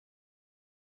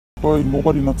Boy,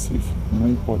 nobody not safe.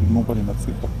 Nobody not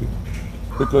safe up there.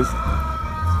 Because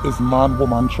it's man,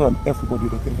 woman, children, everybody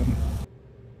that they're in.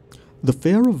 The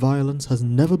fear of violence has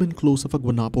never been closer for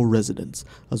Guanapo residents,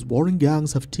 as warring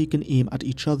gangs have taken aim at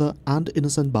each other and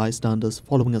innocent bystanders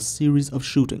following a series of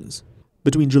shootings.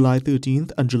 Between July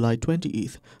 13th and July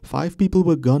 28th, 5 people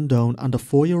were gunned down and a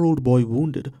 4-year-old boy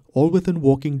wounded, all within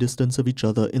walking distance of each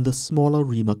other in the smaller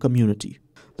Arima community.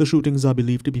 The shootings are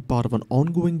believed to be part of an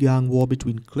ongoing gang war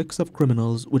between cliques of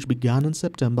criminals which began in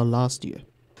September last year.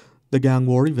 The gang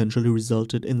war eventually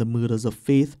resulted in the murders of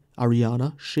Faith,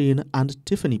 Ariana, Shane and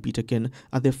Tiffany Peterkin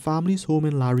at their family's home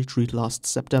in Larry Street last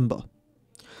September.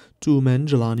 2 men,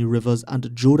 Jelani Rivers and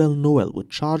Jodel Noel, were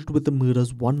charged with the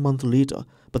murders 1 month later,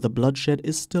 but the bloodshed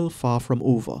is still far from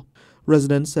over.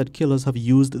 Residents said killers have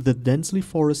used the densely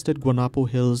forested Guanapo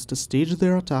Hills to stage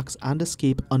their attacks and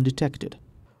escape undetected.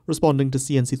 Responding to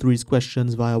CNC3's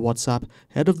questions via WhatsApp,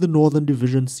 head of the Northern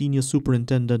Division Senior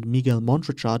Superintendent Miguel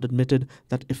Montrechard admitted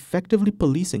that effectively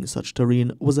policing such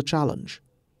terrain was a challenge.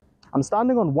 I'm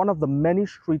standing on one of the many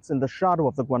streets in the shadow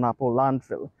of the Guanapo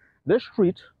landfill. This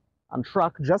street and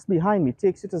track just behind me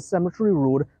takes you to Cemetery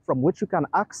Road, from which you can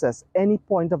access any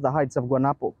point of the heights of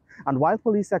Guanapo. And while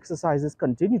police exercises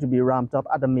continue to be ramped up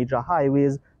at the major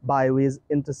highways, byways,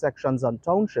 intersections and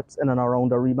townships in and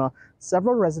around Arima,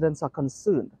 several residents are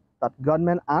concerned that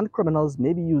gunmen and criminals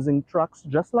may be using trucks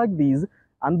just like these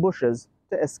and bushes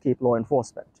to escape law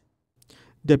enforcement.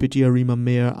 Deputy Arima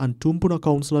Mayor and Tumpuna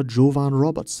Councillor Jovan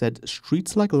Roberts said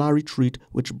streets like Larry Street,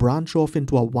 which branch off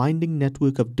into a winding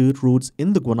network of dirt roads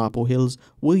in the Guanapo Hills,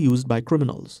 were used by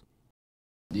criminals.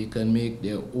 They can make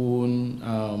their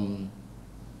own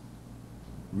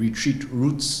retreat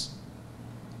routes,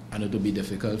 and it will be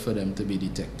difficult for them to be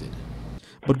detected.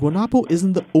 But Guanapo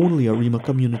isn't the only Arima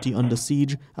community under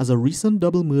siege, as a recent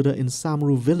double murder in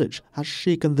Samaru village has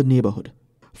shaken the neighborhood.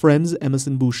 Friends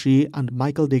Emerson Boucher and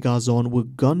Michael Degazon were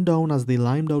gunned down as they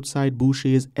limed outside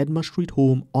Boucher's Edma Street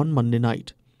home on Monday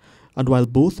night. And while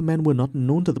both men were not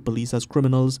known to the police as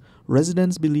criminals,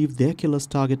 residents believe their killers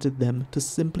targeted them to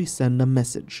simply send a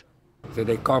message. So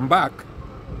they come back,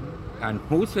 and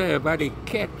whosoever they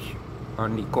catch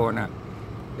on the corner,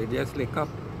 they just lick up.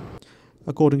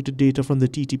 According to data from the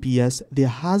TTPS, there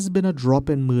has been a drop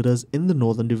in murders in the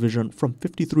Northern Division from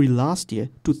 53 last year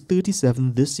to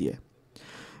 37 this year.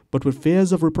 But with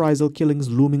fears of reprisal killings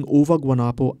looming over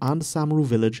Guanapo and Samaru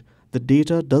village, the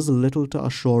data does little to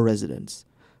assure residents.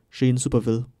 Shane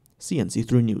Superville,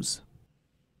 CNC3 News.